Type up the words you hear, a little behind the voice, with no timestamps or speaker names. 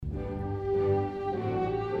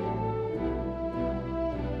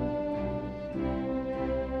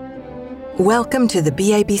Welcome to the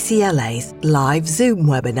BABCLA's live Zoom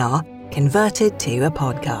webinar, converted to a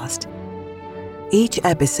podcast. Each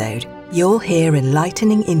episode, you'll hear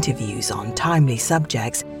enlightening interviews on timely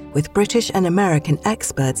subjects with British and American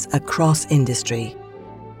experts across industry.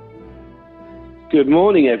 Good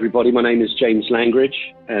morning, everybody. My name is James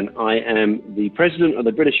Langridge, and I am the President of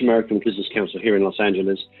the British American Business Council here in Los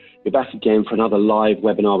Angeles. We're back again for another live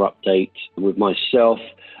webinar update with myself,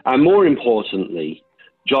 and more importantly,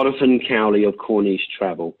 Jonathan Cowley of Corniche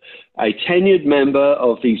Travel, a tenured member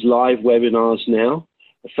of these live webinars now,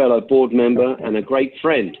 a fellow board member and a great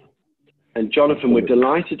friend. And Jonathan, we're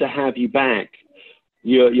delighted to have you back.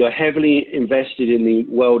 You're heavily invested in the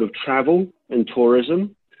world of travel and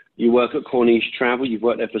tourism. You work at Corniche Travel. You've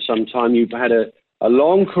worked there for some time. You've had a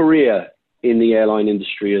long career in the airline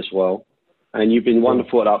industry as well. And you've been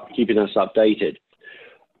wonderful at keeping us updated.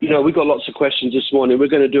 You know, we've got lots of questions this morning. We're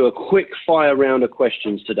going to do a quick fire round of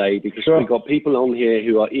questions today because we've got people on here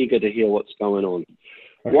who are eager to hear what's going on.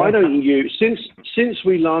 Okay. Why don't you, since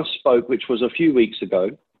we last spoke, which was a few weeks ago,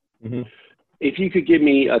 if you could give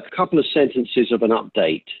me a couple of sentences of an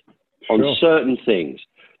update on certain things.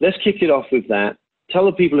 Let's kick it off with that. Tell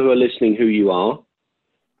the people who are listening who you are,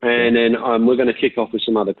 and then we're going to kick off with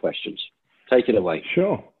some other questions. Take it away.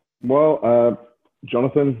 Sure. Well,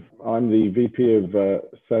 Jonathan, I'm the VP of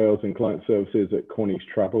Sales and Client Services at Corniche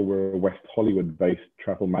Travel. We're a West Hollywood-based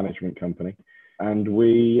travel management company, and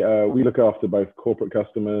we look after both corporate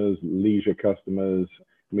customers, leisure customers.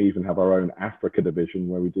 We even have our own Africa division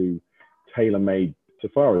where we do tailor-made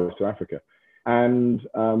safaris to Africa. And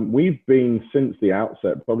we've been, since the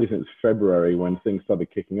outset, probably since February when things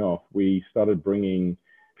started kicking off, we started bringing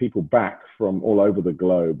people back from all over the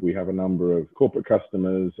globe. We have a number of corporate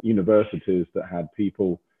customers, universities that had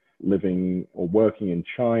people living or working in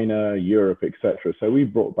China, Europe, etc. So we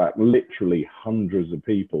brought back literally hundreds of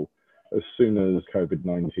people as soon as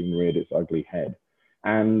COVID-19 reared its ugly head.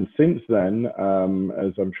 And since then,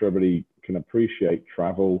 as I'm sure everybody can appreciate,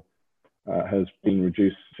 travel has been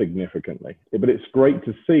reduced significantly. But it's great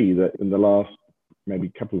to see that in the last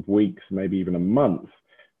maybe couple of weeks, maybe even a month,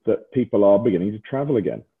 that people are beginning to travel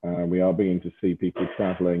again. We are beginning to see people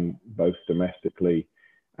traveling both domestically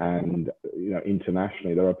and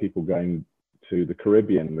internationally. There are people going to the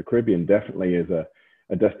Caribbean. The Caribbean definitely is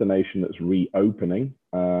a destination that's reopening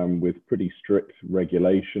with pretty strict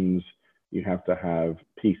regulations. You have to have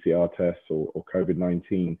PCR tests or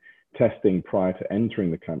COVID-19 testing prior to entering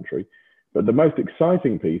the country. But the most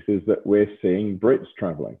exciting piece is that we're seeing Brits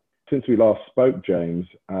traveling. Since we last spoke, James,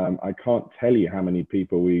 I can't tell you how many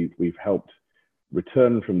people we've helped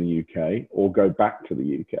return from the UK or go back to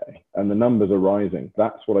the UK. And the numbers are rising.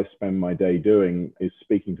 That's what I spend my day doing, is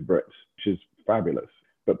speaking to Brits, which is fabulous.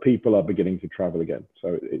 But people are beginning to travel again.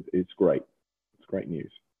 So it's great. It's great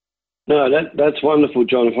news. No, that's wonderful,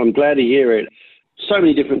 Jonathan. I'm glad to hear it. So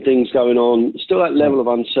many different things going on, still that level of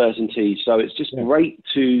uncertainty. So it's just great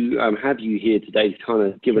to have you here today to kind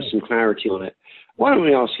of give us some clarity on it. Why don't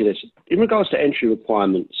we ask you this? In regards to entry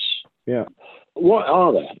requirements, what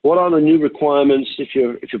are they? What are the new requirements if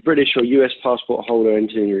you're British or US passport holder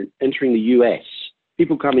entering the US?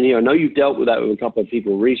 People coming here, I know you've dealt with that with a couple of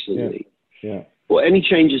people recently. Well, any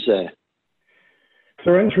changes there?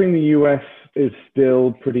 So entering the US is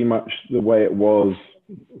still pretty much the way it was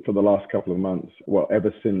for the last couple of months. Well,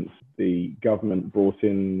 ever since the government brought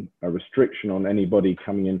in a restriction on anybody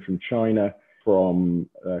coming in from China, from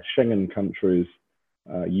Schengen countries,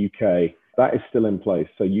 UK, that is still in place.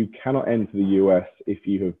 So you cannot enter the US if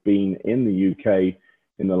you have been in the UK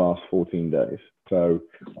in the last 14 days. So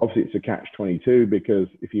obviously it's a catch-22, because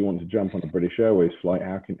if you want to jump on a British Airways flight,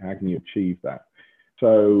 how can you achieve that?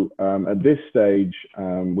 So at this stage,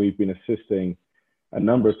 we've been assisting a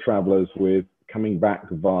number of travelers with coming back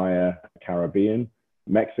via Caribbean,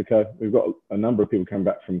 Mexico. We've got a number of people coming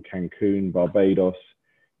back from Cancun, Barbados.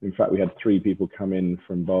 In fact, we had 3 people come in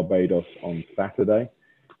from Barbados on Saturday.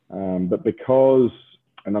 But because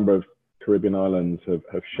a number of Caribbean islands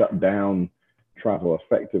have shut down travel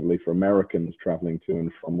effectively for Americans traveling to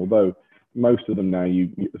and from, although most of them now,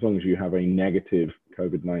 as long as you have a negative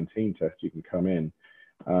COVID-19 test, you can come in.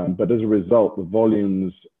 But as a result, the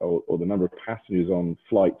volumes or the number of passengers on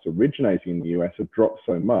flights originating in the US have dropped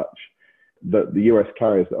so much that the US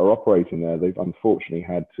carriers that are operating there, they've unfortunately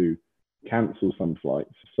had to cancel some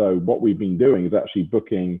flights. So what we've been doing is actually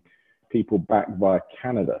booking people back via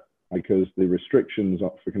Canada, because the restrictions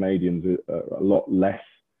for Canadians are a lot less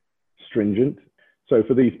stringent. So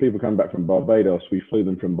for these people coming back from Barbados, we flew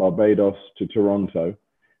them from Barbados to Toronto.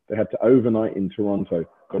 They had to overnight in Toronto,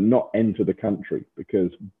 but not enter the country,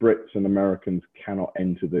 because Brits and Americans cannot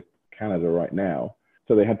enter Canada right now.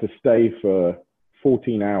 So they had to stay for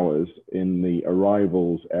 14 hours in the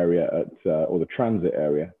arrivals area or the transit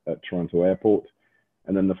area at Toronto Airport.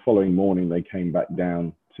 And then the following morning, they came back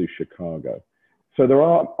down to Chicago. So there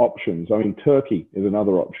are options. I mean, Turkey is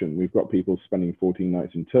another option. We've got people spending 14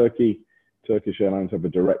 nights in Turkey. Turkish Airlines have a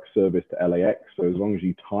direct service to LAX. So as long as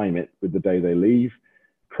you time it with the day they leave.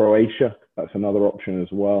 Croatia, that's another option as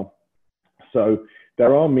well. So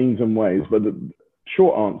there are means and ways, but the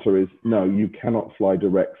short answer is no, you cannot fly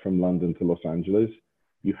direct from London to Los Angeles.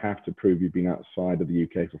 You have to prove you've been outside of the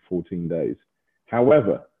UK for 14 days.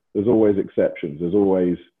 However, there's always exceptions. There's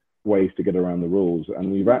always ways to get around the rules.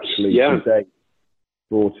 And we've actually today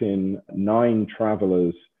brought in 9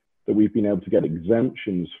 travelers that we've been able to get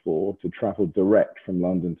exemptions for to travel direct from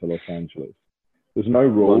London to Los Angeles. There's no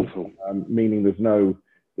rule, meaning there's no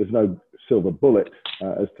silver bullet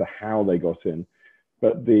as to how they got in.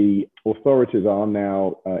 But the authorities are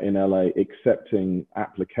now in LA accepting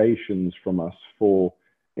applications from us for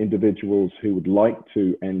individuals who would like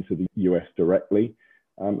to enter the US directly,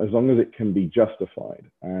 as long as it can be justified.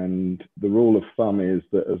 And the rule of thumb is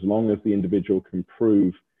that as long as the individual can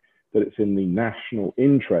prove that it's in the national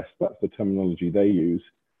interest, that's the terminology they use,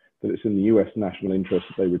 that it's in the US national interest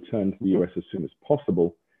that they return to the US as soon as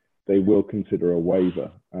possible, they will consider a waiver.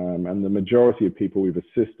 And the majority of people we've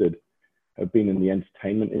assisted have been in the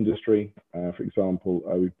entertainment industry. For example,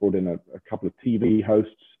 we've brought in a couple of TV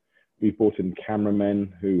hosts. We've brought in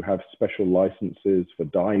cameramen who have special licenses for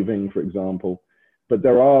diving, for example. But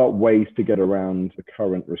there are ways to get around the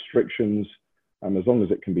current restrictions, as long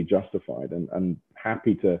as it can be justified. And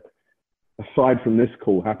happy to, aside from this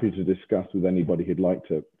call, happy to discuss with anybody who'd like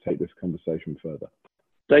to take this conversation further.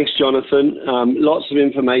 Thanks, Jonathan. Lots of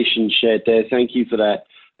information shared there. Thank you for that.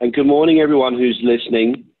 And good morning, everyone who's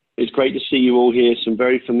listening. It's great to see you all here. Some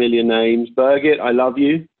very familiar names. Birgit, I love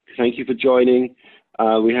you. Thank you for joining.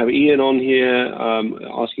 We have Ian on here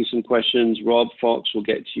asking some questions. Rob Fox will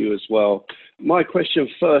get to you as well. My question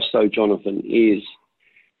first, though, Jonathan, is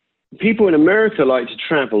people in America like to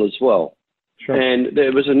travel as well. Sure. And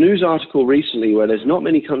there was a news article recently where there's not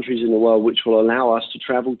many countries in the world which will allow us to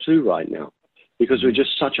travel to right now because we're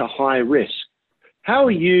just such a high risk. How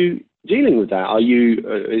are you dealing with that? Are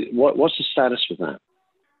you what's the status with that?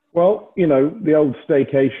 Well, you know, the old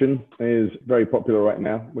staycation is very popular right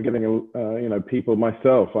now. We're getting, you know, people,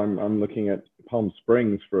 myself, I'm looking at Palm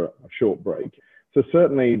Springs for a short break. So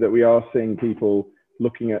certainly that we are seeing people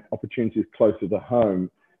looking at opportunities closer to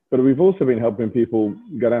home, but we've also been helping people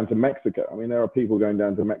go down to Mexico. I mean, there are people going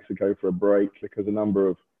down to Mexico for a break because a number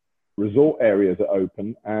of resort areas are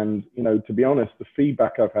open. And, you know, to be honest, the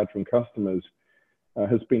feedback I've had from customers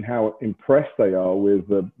has been how impressed they are with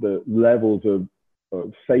the levels of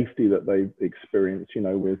safety that they've experienced, you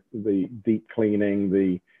know, with the deep cleaning,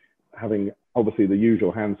 the having obviously the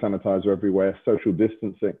usual hand sanitizer everywhere, social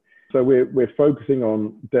distancing. So we're focusing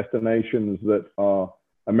on destinations that are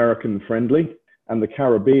American friendly, and the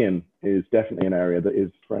Caribbean is definitely an area that is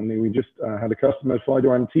friendly. We just had a customer fly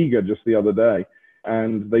to Antigua just the other day,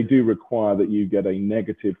 and they do require that you get a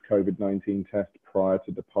negative COVID-19 test prior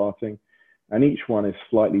to departing. And each one is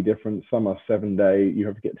slightly different. Some are 7 days. You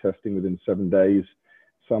have to get testing within 7 days.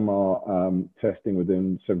 Some are testing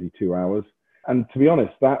within 72 hours. And to be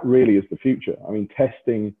honest, that really is the future. I mean,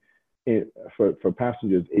 testing for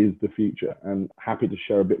passengers is the future. And happy to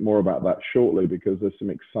share a bit more about that shortly because there's some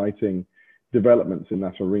exciting developments in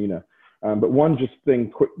that arena. But one just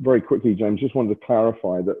thing very quickly, James, just wanted to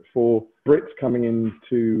clarify that for Brits coming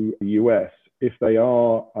into the US, if they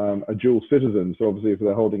are a dual citizen, so obviously if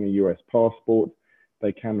they're holding a US passport,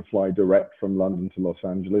 they can fly direct from London to Los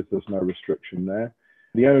Angeles. There's no restriction there.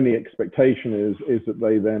 The only expectation is that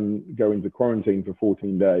they then go into quarantine for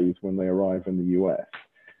 14 days when they arrive in the US.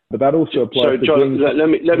 But that also applies to...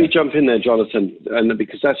 Let me jump in there, Jonathan, and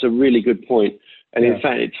because that's a really good point. And in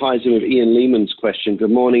fact, it ties in with Ian Lehman's question.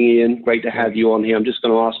 Good morning, Ian. Great to have you on here. I'm just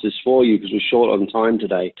going to ask this for you because we're short on time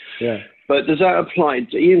today. Yeah. But does that apply?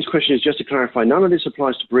 Ian's question is just to clarify, none of this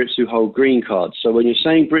applies to Brits who hold green cards. So when you're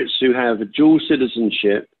saying Brits who have a dual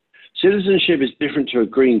citizenship is different to a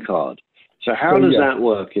green card. So how does that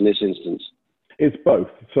work in this instance? It's both.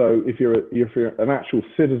 So if you're an actual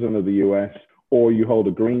citizen of the US or you hold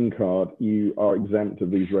a green card, you are exempt of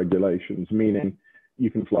these regulations, meaning you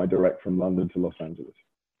can fly direct from London to Los Angeles.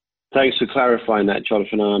 Thanks for clarifying that,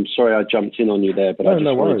 Jonathan. I'm sorry I jumped in on you there, but I just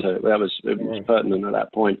wanted to, it was pertinent at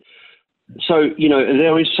that point. So, you know,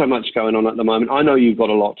 there is so much going on at the moment. I know you've got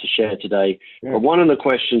a lot to share today, but one of the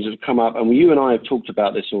questions that have come up, and you and I have talked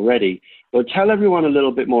about this already, but tell everyone a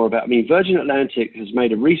little bit more about, I mean, Virgin Atlantic has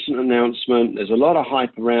made a recent announcement. There's a lot of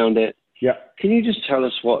hype around it. Yeah. Can you just tell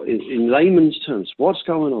us what, in layman's terms, what's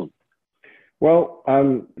going on? Well,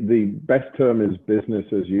 the best term is business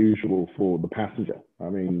as usual for the passenger. I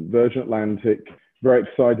mean, Virgin Atlantic, very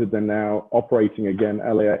excited they're now operating again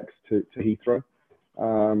LAX to Heathrow.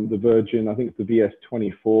 The Virgin, I think it's the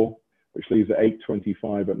VS24, which leaves at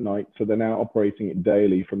 8:25 at night. So they're now operating it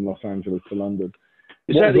daily from Los Angeles to London.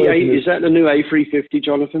 Is that the new A350,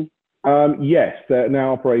 Jonathan? Yes, they're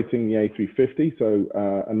now operating the A350,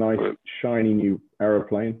 so a nice shiny new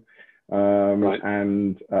aeroplane.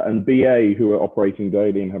 And BA, who are operating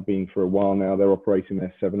daily and have been for a while now, they're operating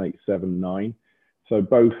their 787-9. So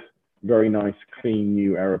both very nice, clean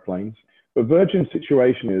new aeroplanes. But Virgin's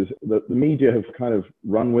situation is that the media have kind of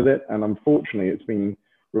run with it, and unfortunately, it's been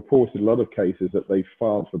reported a lot of cases that they've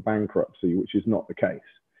filed for bankruptcy, which is not the case.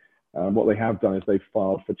 What they have done is they've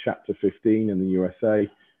filed for Chapter 15 in the USA,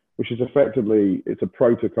 which is effectively, it's a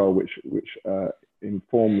protocol which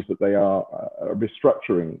informs that they are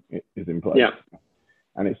restructuring is in place. Yeah.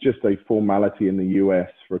 And it's just a formality in the US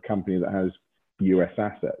for a company that has US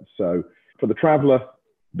assets. So for the traveler,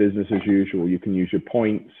 business as usual. You can use your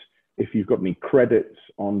points. If you've got any credits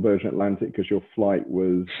on Virgin Atlantic because your flight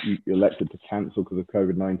was you elected to cancel because of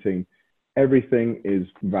COVID-19, everything is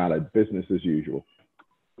valid, business as usual.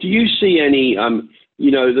 Do you see any,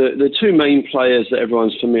 the two main players that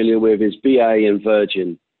everyone's familiar with is BA and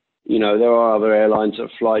Virgin. There are other airlines that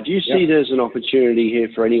fly. Do you see there's an opportunity here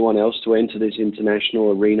for anyone else to enter this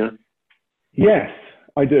international arena? Yes,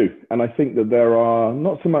 I do. And I think that there are,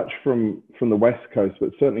 not so much from the West Coast, but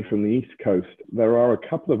certainly from the East Coast, there are a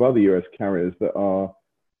couple of other US carriers that are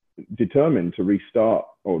determined to restart,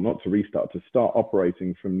 or not to restart, to start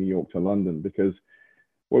operating from New York to London, because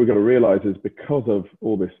what we've got to realize is because of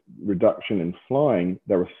all this reduction in flying,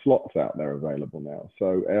 there are slots out there available now.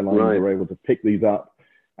 So airlines are able to pick these up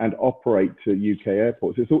and operate to UK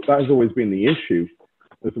airports. That has always been the issue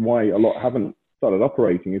as to why a lot haven't started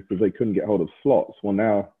operating, is because they couldn't get hold of slots. Well,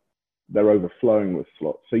 now they're overflowing with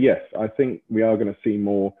slots. So yes, I think we are going to see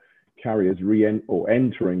more carriers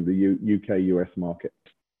entering the UK-US market.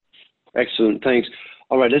 Excellent, thanks.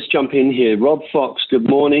 All right, let's jump in here. Rob Fox, good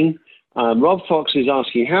morning. Rob Fox is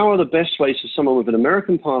asking, how are the best ways for someone with an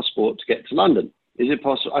American passport to get to London? Is it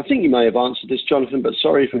possible? I think you may have answered this, Jonathan, but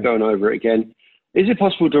sorry for going over it again. Is it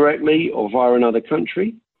possible directly or via another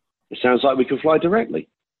country? It sounds like we can fly directly.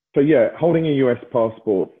 So yeah, holding a US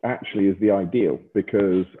passport actually is the ideal,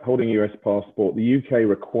 because holding a US passport, the UK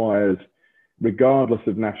requires, regardless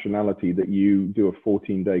of nationality, that you do a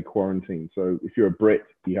 14-day quarantine. So if you're a Brit,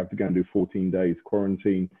 you have to go and do 14 days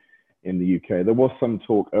quarantine in the UK. There was some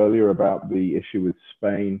talk earlier about the issue with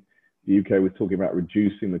Spain. The UK was talking about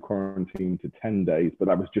reducing the quarantine to 10 days, but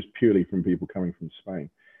that was just purely from people coming from Spain.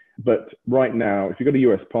 But right now, if you've got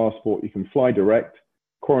a US passport, you can fly direct,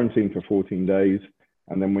 quarantine for 14 days,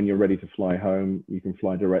 and then when you're ready to fly home, you can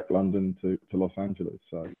fly direct London to Los Angeles.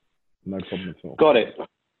 So no problem at all. Got it.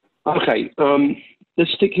 Okay.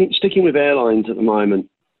 Let's sticking with airlines at the moment.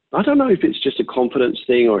 I don't know if it's just a confidence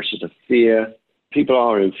thing or it's just a fear. People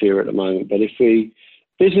are in fear at the moment, but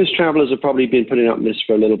business travelers have probably been putting up with this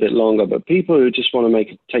for a little bit longer, but people who just want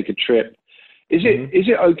to take a trip, is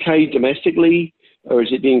it okay domestically, or is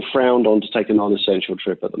it being frowned on to take a non-essential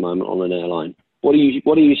trip at the moment on an airline? What are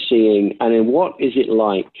you seeing, and then what is it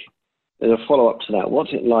like? As a follow-up to that,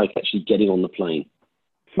 what's it like actually getting on the plane?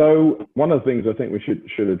 So one of the things I think we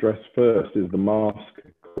should address first is the mask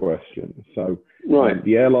question. So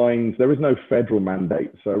the airlines, there is no federal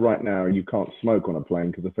mandate. So right now you can't smoke on a plane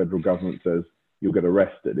because the federal government says you'll get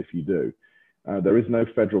arrested if you do. There is no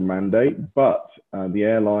federal mandate, but the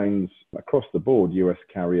airlines across the board, US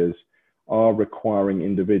carriers, are requiring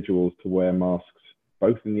individuals to wear masks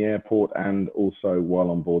both in the airport and also while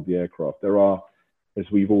on board the aircraft. There are, as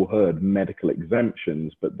we've all heard, medical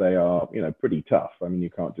exemptions, but they are, pretty tough. I mean, you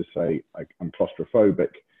can't just say I'm claustrophobic.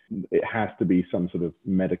 It has to be some sort of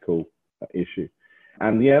medical issue.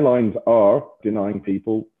 And the airlines are denying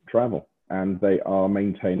people travel, and they are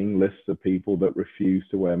maintaining lists of people that refuse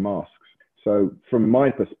to wear masks. So from my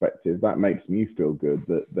perspective, that makes me feel good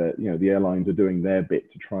that the airlines are doing their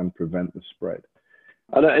bit to try and prevent the spread.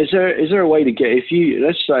 Is there a way to get, if you,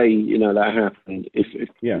 let's say, that happened, if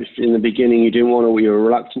in the beginning you were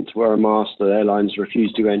reluctant to wear a mask, the airlines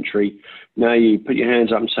refused you entry, now you put your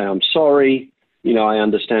hands up and say, I'm sorry, I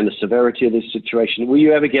understand the severity of this situation. Will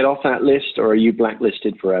you ever get off that list, or are you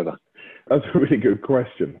blacklisted forever? That's a really good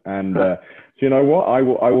question. And do you know what? I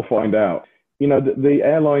will find out. The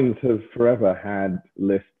airlines have forever had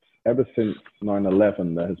lists. Ever since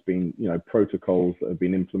 9/11, there has been, protocols that have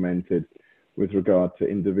been implemented with regard to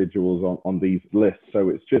individuals on these lists. So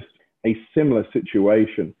it's just a similar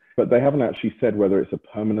situation. but they haven't actually said whether it's a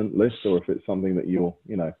permanent list or if it's something that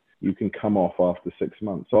you can come off after 6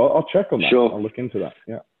 months. So I'll check on that. Sure. I'll look into that.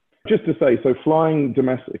 Yeah. Just to say, so flying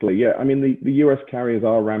domestically, yeah, I mean, the US carriers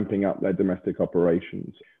are ramping up their domestic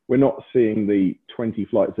operations. We're not seeing the 20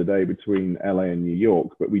 flights a day between LA and New York,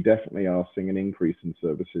 but we definitely are seeing an increase in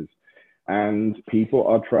services. And people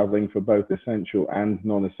are traveling for both essential and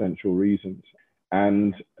non-essential reasons.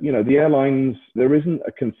 And, the airlines, there isn't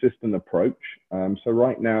a consistent approach. So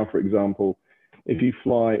right now, for example, if you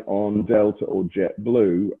fly on Delta or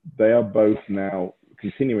JetBlue, they are both now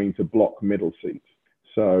continuing to block middle seats.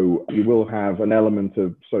 So you will have an element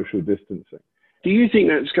of social distancing. Do you think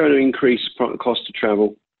that's going to increase cost of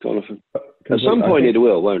travel, Jonathan? At some point it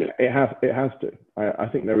will, won't it? It has to. I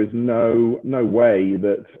think there is no way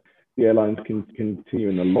that the airlines can continue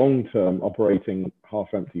in the long term operating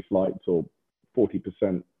half-empty flights or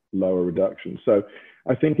 40% lower reduction. So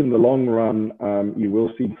I think in the long run, you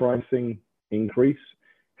will see pricing increase.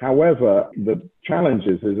 However, the challenge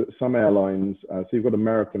is that some airlines, so you've got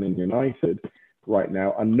American and United right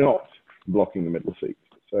now, are not blocking the middle seats.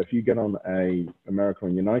 So if you get on a American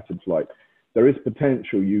and United flight, there is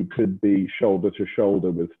potential you could be shoulder to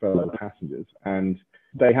shoulder with fellow passengers. And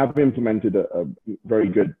they have implemented a very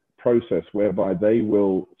good process whereby they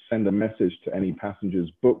will send a message to any passengers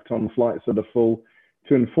booked on flights that are full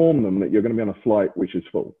to inform them that you're going to be on a flight which is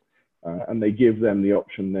full. And they give them the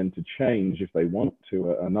option then to change if they want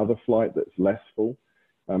to another flight that's less full.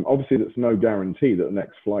 Obviously, that's no guarantee that the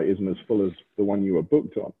next flight isn't as full as the one you were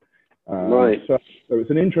booked on. Right. So it's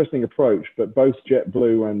an interesting approach, but both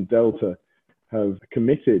JetBlue and Delta have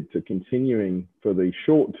committed to continuing for the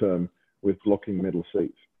short term with blocking middle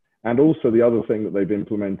seats. And also the other thing that they've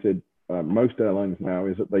implemented, most airlines now,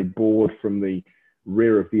 is that they board from the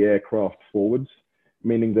rear of the aircraft forwards,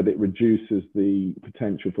 meaning that it reduces the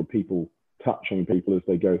potential for people touching people as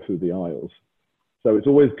they go through the aisles. So it's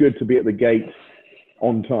always good to be at the gate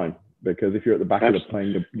on time, because if you're at the back of the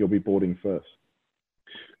plane, you'll be boarding first.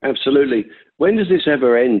 Absolutely. When does this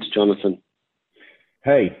ever end, Jonathan?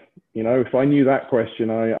 Hey, if I knew that question,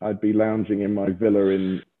 I'd be lounging in my villa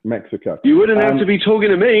in Mexico. You wouldn't have to be talking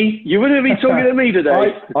to me. You wouldn't be talking to me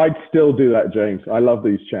today. I'd still do that, James. I love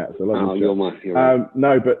these chats. I love these chats. You're right.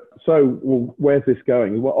 No, but so where's this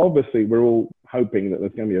going? Well, obviously, we're all hoping that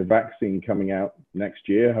there's going to be a vaccine coming out next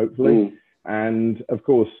year, hopefully. And of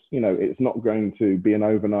course, it's not going to be an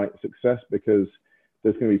overnight success because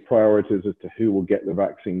there's going to be priorities as to who will get the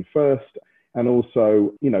vaccine first. And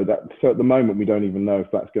also, so at the moment, we don't even know if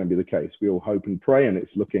that's going to be the case. We all hope and pray, and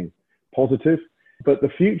it's looking positive. But the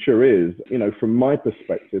future is, from my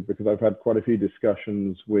perspective, because I've had quite a few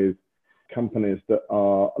discussions with companies that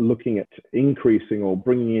are looking at increasing or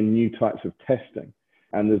bringing in new types of testing.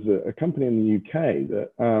 And there's a company in the UK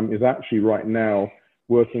that is actually right now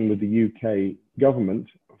working with the UK government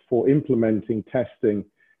for implementing testing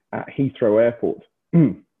at Heathrow Airport.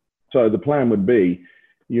 So the plan would be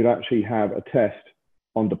you'd actually have a test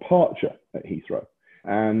on departure at Heathrow,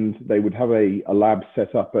 and they would have a lab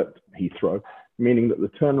set up at Heathrow, meaning that the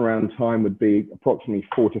turnaround time would be approximately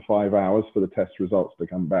 4 to 5 hours for the test results to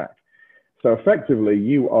come back. So effectively,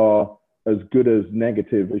 you are as good as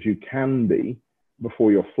negative as you can be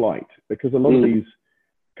before your flight, because a lot of these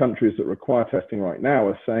countries that require testing right now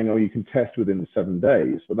are saying, you can test within 7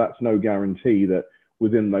 days, but that's no guarantee that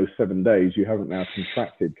within those 7 days you haven't now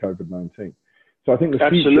contracted COVID-19. So I think the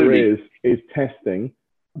future is testing,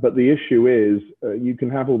 but the issue is you can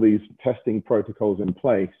have all these testing protocols in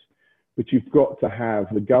place, but you've got to have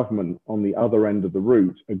the government on the other end of the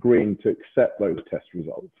route agreeing to accept those test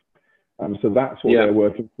results. So that's what they're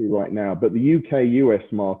working through right now. But the UK-US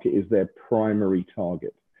market is their primary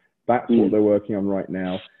target. That's what they're working on right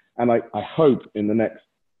now. And I hope in the next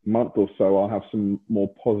month or so, I'll have some more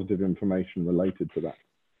positive information related to that.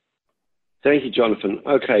 Thank you, Jonathan.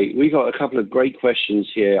 Okay, we got a couple of great questions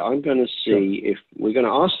here. I'm going to see if we're going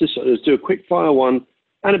to ask this. Let's do a quick fire one.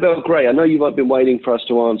 Annabelle Gray, I know you've been waiting for us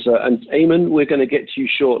to answer. And Eamon, we're going to get to you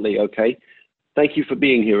shortly, okay? Thank you for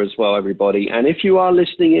being here as well, everybody. And if you are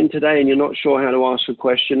listening in today and you're not sure how to ask a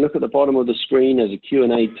question, look at the bottom of the screen as a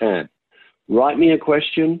Q&A tab. Write me a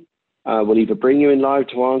question. We'll either bring you in live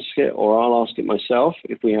to ask it or I'll ask it myself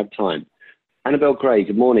if we have time. Annabelle Gray,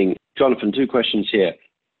 good morning. Jonathan, 2 questions here.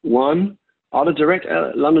 1, are the direct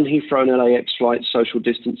London Heathrow and LAX flights social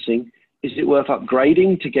distancing? Is it worth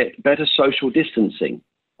upgrading to get better social distancing?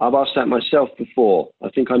 I've asked that myself before. I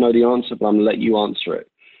think I know the answer, but I'm going to let you answer it.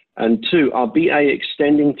 And 2, are BA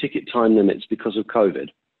extending ticket time limits because of COVID?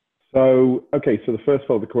 So the first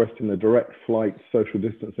part of the question, the direct flight social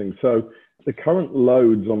distancing. So the current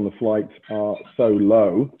loads on the flights are so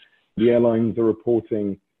low, the airlines are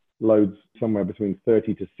reporting loads somewhere between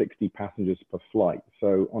 30 to 60 passengers per flight.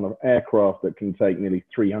 So on an aircraft that can take nearly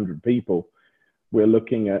 300 people, we're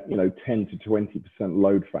looking at 10 to 20%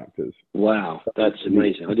 load factors. Wow, that's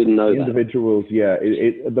amazing. I didn't know that. Individuals, yeah,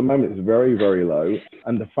 at the moment it's very, very low.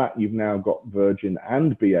 And the fact you've now got Virgin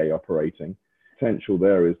and BA operating, potential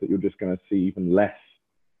there is that you're just going to see even less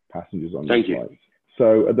passengers on these flights.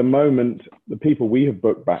 So at the moment, the people we have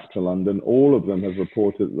booked back to London, all of them have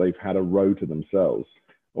reported that they've had a row to themselves,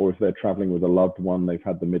 or if they're traveling with a loved one, they've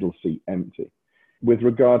had the middle seat empty. With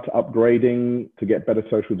regard to upgrading to get better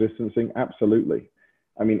social distancing, absolutely.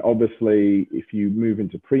 I mean, obviously, if you move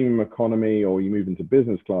into premium economy or you move into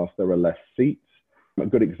business class, there are less seats. A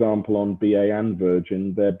good example on BA and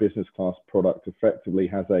Virgin, their business class product effectively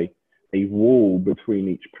has a wall between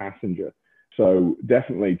each passenger. So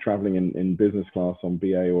definitely traveling in business class on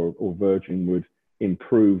BA or Virgin would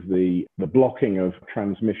improve the blocking of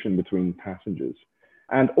transmission between passengers.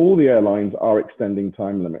 And all the airlines are extending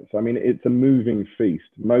time limits. I mean, it's a moving feast.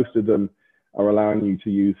 Most of them are allowing you to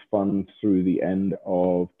use funds through the end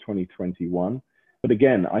of 2021. But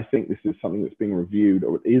again, I think this is something that's being reviewed,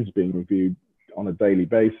 or is being reviewed on a daily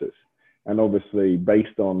basis. And obviously,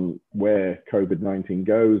 based on where COVID-19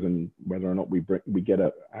 goes and whether or not we get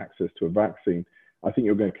access to a vaccine, I think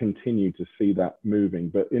you're going to continue to see that moving.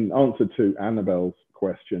 But in answer to Annabelle's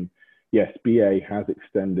question, yes, BA has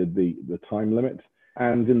extended the time limit.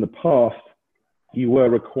 And in the past, you were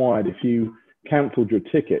required, if you cancelled your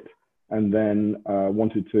ticket and then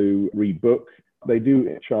wanted to rebook, they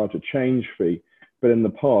do charge a change fee. But in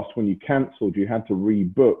the past, when you cancelled, you had to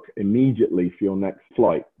rebook immediately for your next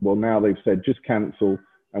flight. Well, now they've said just cancel,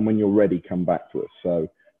 and when you're ready, come back to us. So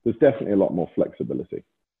there's definitely a lot more flexibility.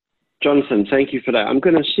 Jonathan, thank you for that. I'm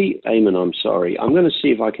going to see Eamon, I'm sorry. I'm going to see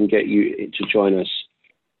if I can get you to join us.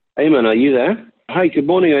 Eamon, are you there? Hi, good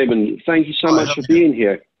morning, Eamon. Thank you so much for being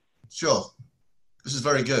here. Sure. This is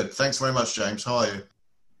very good. Thanks very much, James. How are you?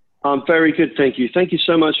 I'm very good, thank you. Thank you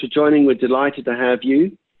so much for joining. We're delighted to have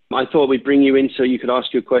you. I thought we'd bring you in so you could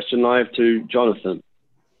ask your question live to Jonathan.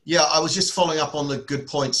 Yeah, I was just following up on the good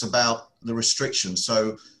points about the restrictions.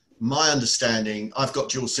 So my understanding, I've got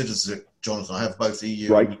dual citizenship, Jonathan. I have both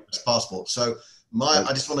EU and US passports. So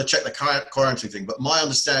I just want to check the quarantine thing. But my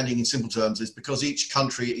understanding in simple terms is because each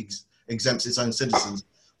country exempts its own citizens,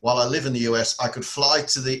 while I live in the US, I could fly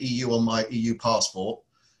to the EU on my EU passport,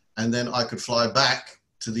 and then I could fly back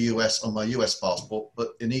to the US on my US passport, but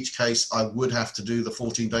in each case, I would have to do the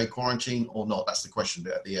 14-day quarantine or not? That's the question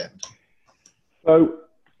at the end. So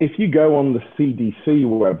if you go on the CDC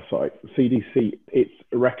website, CDC, it's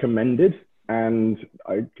recommended. And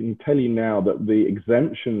I can tell you now that the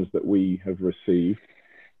exemptions that we have received,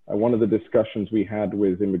 one of the discussions we had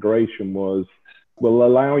with immigration was, we'll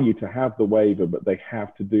allow you to have the waiver, but they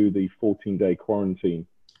have to do the 14-day quarantine.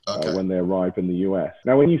 When they arrive in the US.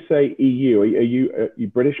 Now, when you say EU, are you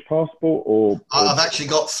British passport or? I've actually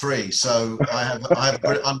got three, so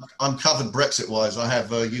I'm covered Brexit-wise. I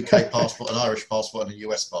have a UK passport, an Irish passport, and a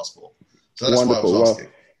US passport. So that's wonderful. Why I was asking.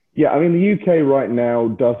 Well, yeah, I mean, the UK right now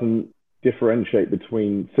doesn't differentiate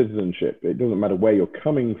between citizenship. It doesn't matter where you're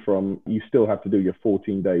coming from. You still have to do your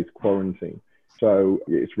 14 days quarantine. So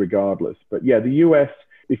it's regardless. But yeah, the US,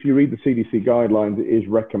 if you read the CDC guidelines, it is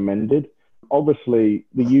recommended. Obviously,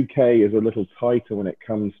 the UK is a little tighter when it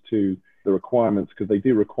comes to the requirements because they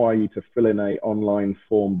do require you to fill in an online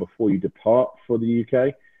form before you depart for the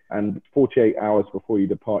UK. And 48 hours before you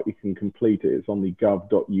depart, you can complete it. It's on the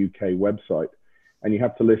gov.uk website. And you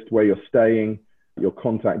have to list where you're staying, your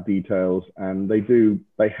contact details. And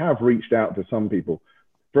they have reached out to some people.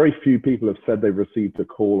 Very few people have said they've received a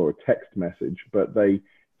call or a text message, but they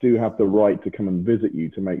do have the right to come and visit you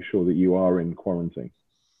to make sure that you are in quarantine.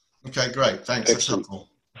 Okay, great. Thanks. Excellent. That's helpful.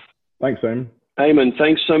 Thanks, Eamon. Eamon,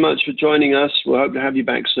 thanks so much for joining us. We'll hope to have you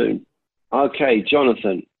back soon. Okay,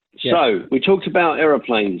 Jonathan. Yeah. So we talked about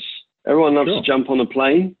aeroplanes. Everyone loves to jump on a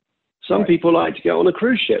plane. Some people like to get on a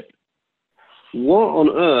cruise ship. What on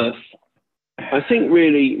earth? I think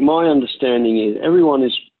really my understanding is everyone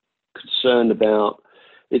is concerned about,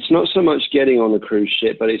 it's not so much getting on a cruise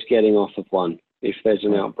ship, but it's getting off of one if there's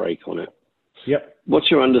an outbreak on it. Yep.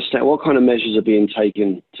 What's your understanding? What kind of measures are being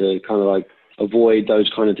taken to kind of like avoid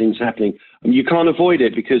those kind of things happening? I mean, you can't avoid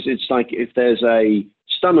it because it's like if there's a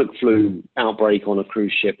stomach flu outbreak on a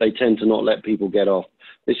cruise ship, they tend to not let people get off.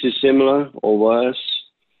 This is similar or worse.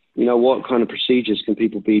 You know, what kind of procedures can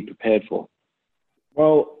people be prepared for?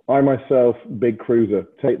 Well, I myself, big cruiser,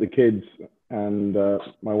 take the kids and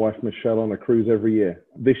my wife Michelle on a cruise every year.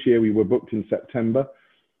 This year we were booked in September.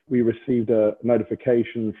 We received a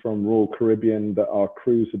notification from Royal Caribbean that our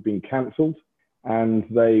cruise had been cancelled. and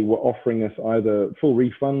they were offering us either full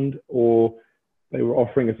refund or they were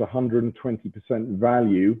offering us 120%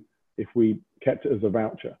 value if we kept it as a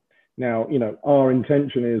voucher. Now, you know, our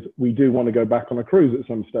intention is we do want to go back on a cruise at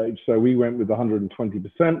some stage. So we went with 120%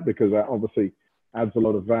 because that obviously adds a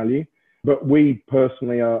lot of value. But we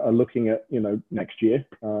personally are looking at, you know, next year.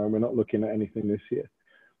 We're not looking at anything this year.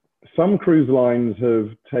 Some cruise lines have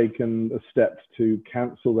taken the steps to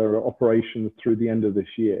cancel their operations through the end of this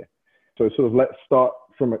year. So sort of let's start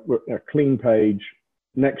from a clean page.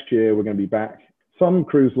 Next year, we're going to be back. Some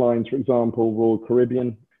cruise lines, for example, Royal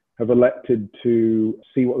Caribbean, have elected to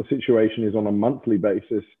see what the situation is on a monthly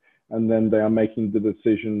basis, and then they are making the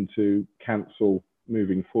decision to cancel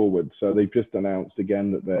moving forward. So they've just announced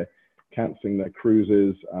again that they're cancelling their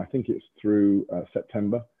cruises. I think it's through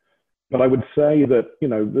September. But I would say that, you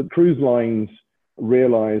know, the cruise lines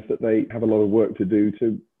realize that they have a lot of work to do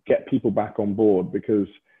to get people back on board, because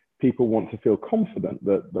people want to feel confident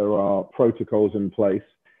that there are protocols in place.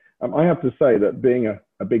 I have to say that being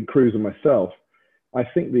a big cruiser myself, I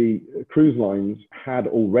think the cruise lines had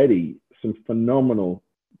already some phenomenal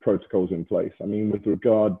protocols in place. I mean, with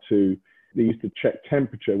regard to, they used to check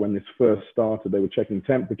temperature when this first started. They were checking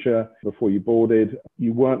temperature before you boarded.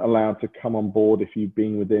 You weren't allowed to come on board if you've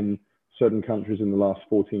been within certain countries in the last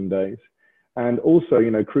 14 days. And also,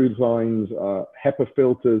 you know, cruise lines, HEPA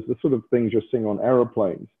filters, the sort of things you're seeing on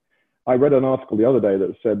aeroplanes. I read an article the other day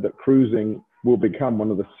that said that cruising will become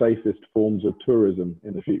one of the safest forms of tourism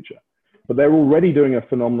in the future. But they're already doing a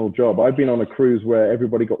phenomenal job. I've been on a cruise where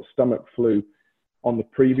everybody got stomach flu on the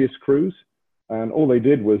previous cruise, and all they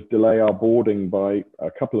did was delay our boarding by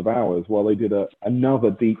a couple of hours while they did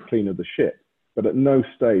another deep clean of the ship. But at no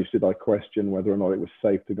stage did I question whether or not it was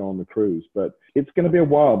safe to go on the cruise. But it's going to be a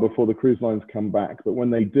while before the cruise lines come back. But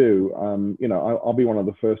when they do, you know, I'll be one of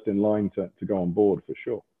the first in line to go on board for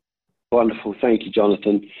sure. Wonderful. Thank you,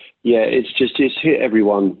 Jonathan. Yeah, it's hit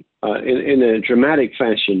everyone in a dramatic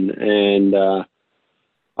fashion. And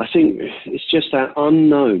I think it's just that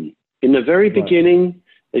unknown. In the very beginning,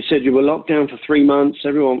 they said you were locked down for 3 months.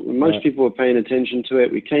 Most people were paying attention to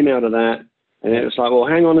it. We came out of that, and it was like, well,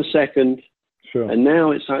 hang on a second. Sure. And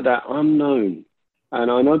now it's like that unknown. And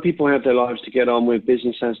I know people have their lives to get on with.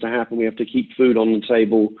 Business has to happen. We have to keep food on the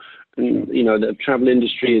table. And, you know, the travel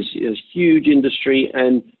industry is a huge industry.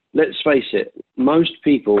 And let's face it, most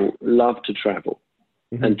people love to travel.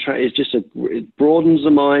 Mm-hmm. And it's just it broadens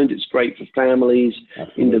the mind. It's great for families,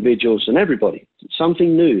 individuals, and everybody. It's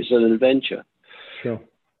something new. It's an adventure. Sure.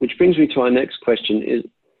 Which brings me to our next question: is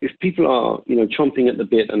if people are, you know, chomping at the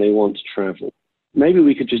bit and they want to travel, maybe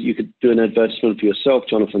you could do an advertisement for yourself,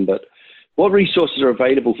 Jonathan. But what resources are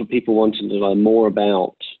available for people wanting to learn more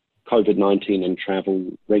about COVID-19 and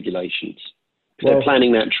travel regulations if they're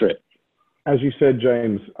planning that trip? As you said,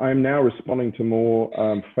 James, I'm now responding to more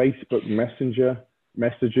Facebook Messenger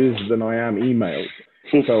messages than I am emails.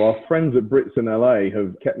 So our friends at Brits in LA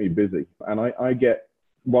have kept me busy. And I get,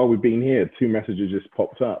 while we've been here, 2 messages just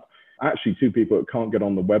popped up. Actually, 2 people that can't get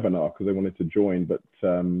on the webinar because they wanted to join. But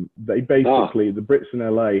they basically, the Brits in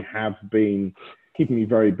LA have been keeping me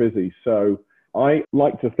very busy. So I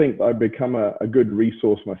like to think that I've become a good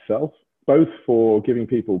resource myself, both for giving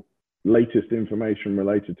people latest information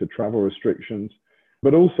related to travel restrictions,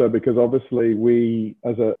 but also because obviously we,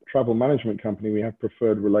 as a travel management company, we have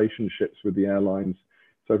preferred relationships with the airlines.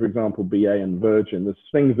 So for example, BA and Virgin, there's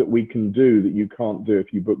things that we can do that you can't do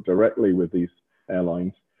if you book directly with these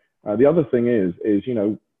airlines. The other thing is, you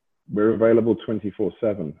know, we're available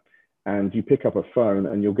 24/7, and you pick up a phone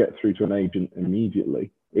and you'll get through to an agent immediately,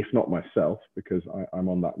 if not myself, because I'm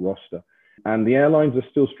on that roster. And the airlines are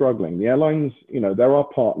still struggling. The airlines, you know, they're our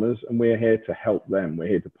partners and we're here to help them. We're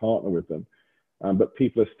here to partner with them. But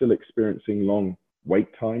people are still experiencing long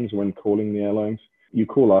wait times when calling the airlines. You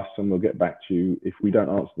call us and we'll get back to you. If we don't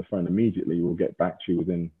answer the phone immediately, we'll get back to you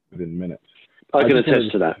within minutes. I can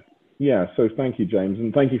attest to that. Yeah, so thank you, James.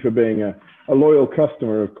 And thank you for being a loyal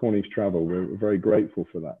customer of Cornish Travel. We're very grateful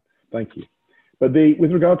for that. Thank you. But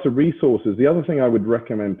with regard to resources, the other thing I would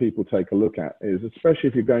recommend people take a look at is, especially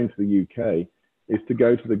if you're going to the UK, is to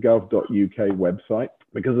go to the gov.uk website,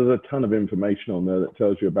 because there's a ton of information on there that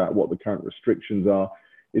tells you about what the current restrictions are.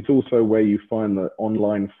 It's also where you find the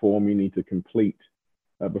online form you need to complete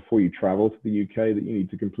before you travel to the UK that you need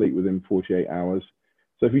to complete within 48 hours.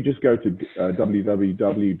 So if you just go to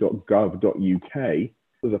www.gov.uk,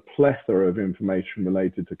 there's a plethora of information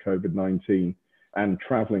related to COVID-19 and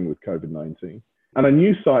traveling with COVID-19. And a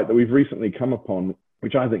new site that we've recently come upon,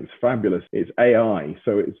 which I think is fabulous, it's AI,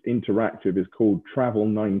 so it's interactive, is called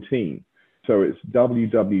Travel19. So it's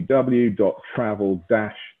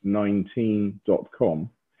www.travel-19.com.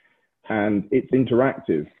 and it's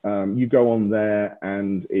interactive. You go on there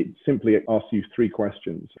and it simply asks you 3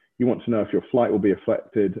 questions. You want to know if your flight will be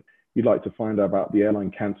affected. You'd like to find out about the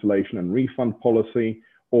airline cancellation and refund policy,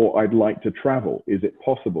 or I'd like to travel. Is it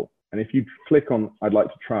possible? And if you click on I'd like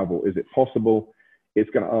to travel, is it possible? It's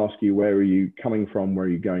going to ask you, where are you coming from? Where are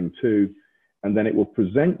you going to? And then it will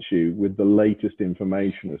present you with the latest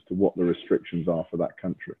information as to what the restrictions are for that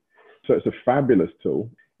country. So it's a fabulous tool.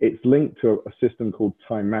 It's linked to a system called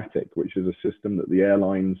Timatic, which is a system that the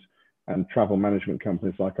airlines and travel management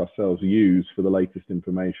companies like ourselves use for the latest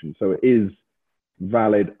information. So it is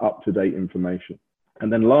valid, up-to-date information.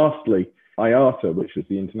 And then lastly, IATA, which is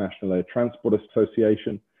the International Air Transport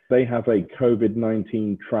Association, they have a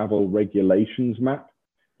COVID-19 travel regulations map.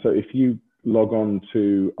 So if you log on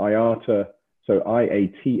to IATA, so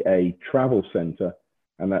IATA Travel Center,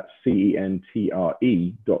 and that's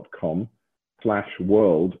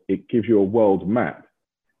centre.com/world, it gives you a world map.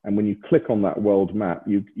 And when you click on that world map,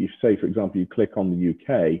 you say, for example, you click on the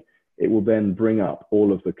UK, it will then bring up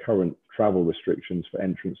all of the current travel restrictions for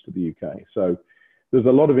entrance to the UK. So there's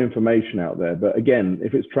a lot of information out there. But again,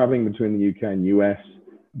 if it's traveling between the UK and US,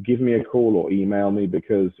 give me a call or email me,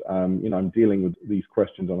 because I'm dealing with these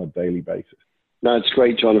questions on a daily basis. No, it's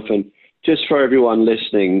great, Jonathan. Just for everyone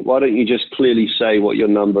listening, why don't you just clearly say what your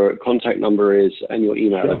contact number is and your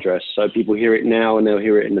email address, so people hear it now and they'll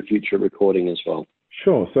hear it in the future recording as well.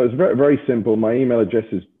 Sure. So it's very, very simple. My email address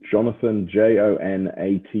is Jonathan,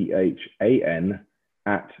 JONATHAN,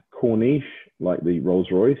 at Corniche, like the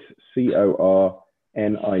Rolls-Royce,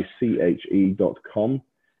 CORNICHE.com.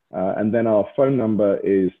 And then our phone number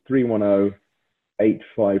is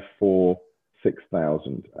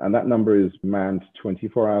 310-854-6000. And that number is manned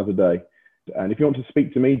 24 hours a day. And if you want to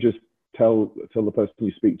speak to me, just tell the person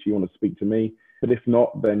you speak to you want to speak to me. But if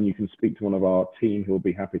not, then you can speak to one of our team who will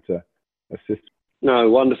be happy to assist. No,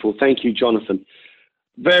 wonderful. Thank you, Jonathan.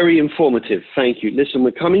 Very informative. Thank you. Listen,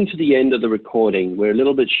 we're coming to the end of the recording. We're a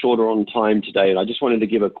little bit shorter on time today, and I just wanted to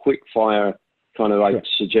give a quick fire kind of like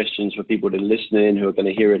suggestions for people to listen in who are going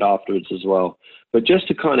to hear it afterwards as well. But just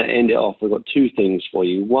to kind of end it off, we've got 2 things for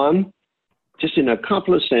you. One, just in a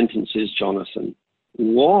couple of sentences, Jonathan,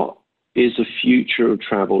 what is the future of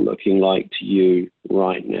travel looking like to you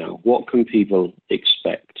right now? What can people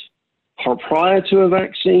expect prior to a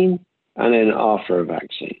vaccine and then after a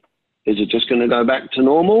vaccine? Is it just going to go back to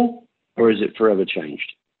normal, or is it forever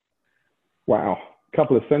changed? Wow. A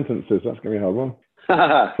couple of sentences. That's going to be a hard one.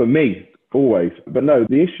 For me, always. But no,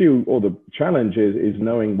 the issue or the challenge is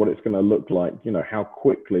knowing what it's going to look like, how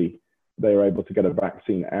quickly they're able to get a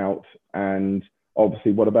vaccine out. And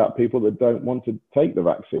obviously, what about people that don't want to take the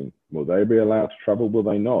vaccine? Will they be allowed to travel? Will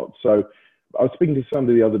they not? So I was speaking to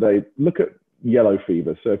somebody the other day. Look at yellow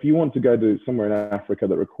fever. So if you want to go to somewhere in Africa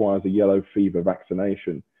that requires a yellow fever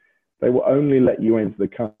vaccination, they will only let you into the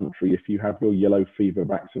country if you have your yellow fever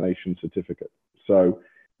vaccination certificate. So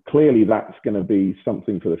clearly that's going to be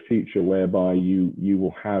something for the future, whereby you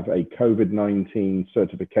will have a COVID-19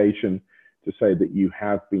 certification to say that you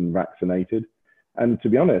have been vaccinated. And to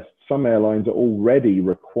be honest, some airlines are already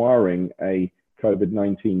requiring a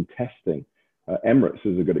COVID-19 testing. Emirates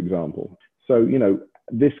is a good example. So,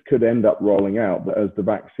 this could end up rolling out, but as the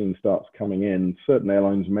vaccine starts coming in, certain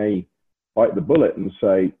airlines may bite the bullet and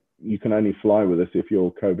say, you can only fly with us if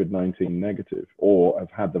you're COVID-19 negative or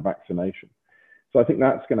have had the vaccination. So I think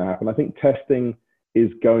that's going to happen. I think testing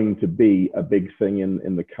is going to be a big thing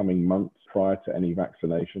in the coming months prior to any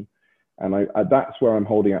vaccination. And that's where I'm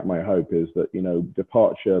holding out my hope, is that,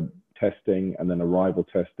 departure testing and then arrival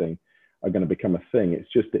testing are going to become a thing.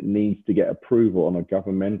 It's just it needs to get approval on a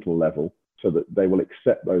governmental level so that they will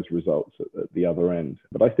accept those results at the other end.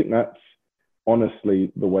 But I think that's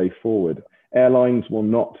honestly the way forward. Airlines will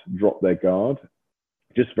not drop their guard.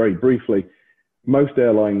 Just very briefly, most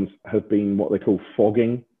airlines have been what they call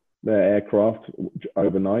fogging their aircraft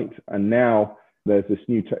overnight. And now there's this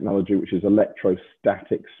new technology, which is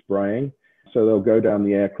electrostatic spraying. So they'll go down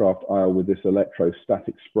the aircraft aisle with this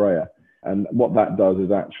electrostatic sprayer. And what that does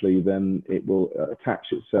is actually then it will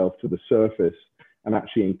attach itself to the surface and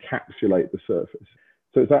actually encapsulate the surface.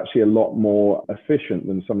 So it's actually a lot more efficient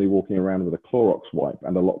than somebody walking around with a Clorox wipe,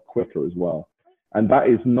 and a lot quicker as well. And that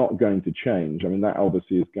is not going to change. I mean, that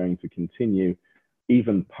obviously is going to continue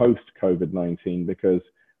even post-COVID-19, because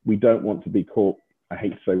we don't want to be caught, I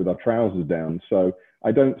hate to say, with our trousers down. So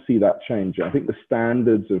I don't see that changing. I think the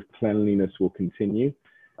standards of cleanliness will continue.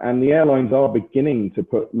 And the airlines are beginning to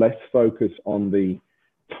put less focus on the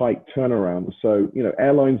tight turnaround. So,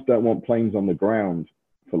 airlines don't want planes on the ground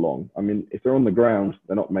for long. I mean, if they're on the ground,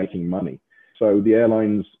 they're not making money. So the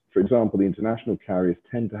airlines, for example, the international carriers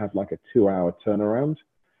tend to have like a 2-hour turnaround.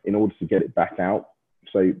 in order to get it back out,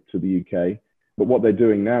 say, to the UK. But what they're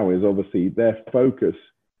doing now is obviously their focus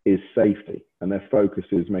is safety, and their focus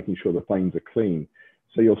is making sure the planes are clean.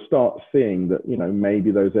 So you'll start seeing that,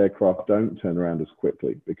 maybe those aircraft don't turn around as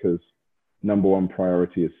quickly because number one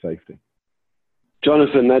priority is safety.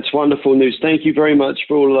 Jonathan, that's wonderful news. Thank you very much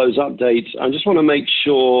for all of those updates. I just want to make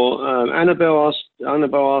sure, Annabelle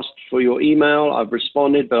asked for your email. I've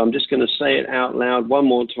responded, but I'm just going to say it out loud one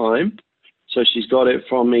more time. So she's got it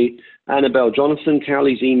from me. Annabelle, Jonathan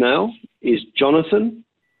Cowley's email is Jonathan,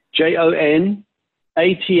 JONATHAN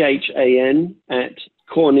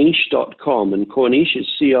 @corniche.com. And Corniche is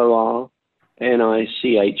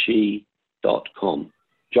CORNICHE.com.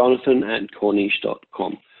 Jonathan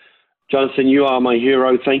 @corniche.com. Jonathan, you are my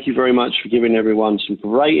hero. Thank you very much for giving everyone some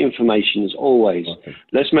great information as always. Okay.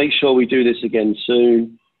 Let's make sure we do this again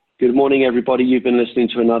soon. Good morning, everybody. You've been listening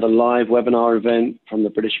to another live webinar event from the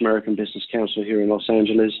British American Business Council here in Los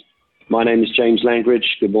Angeles. My name is James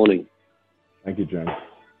Langridge. Good morning. Thank you, James.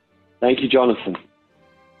 Thank you, Jonathan.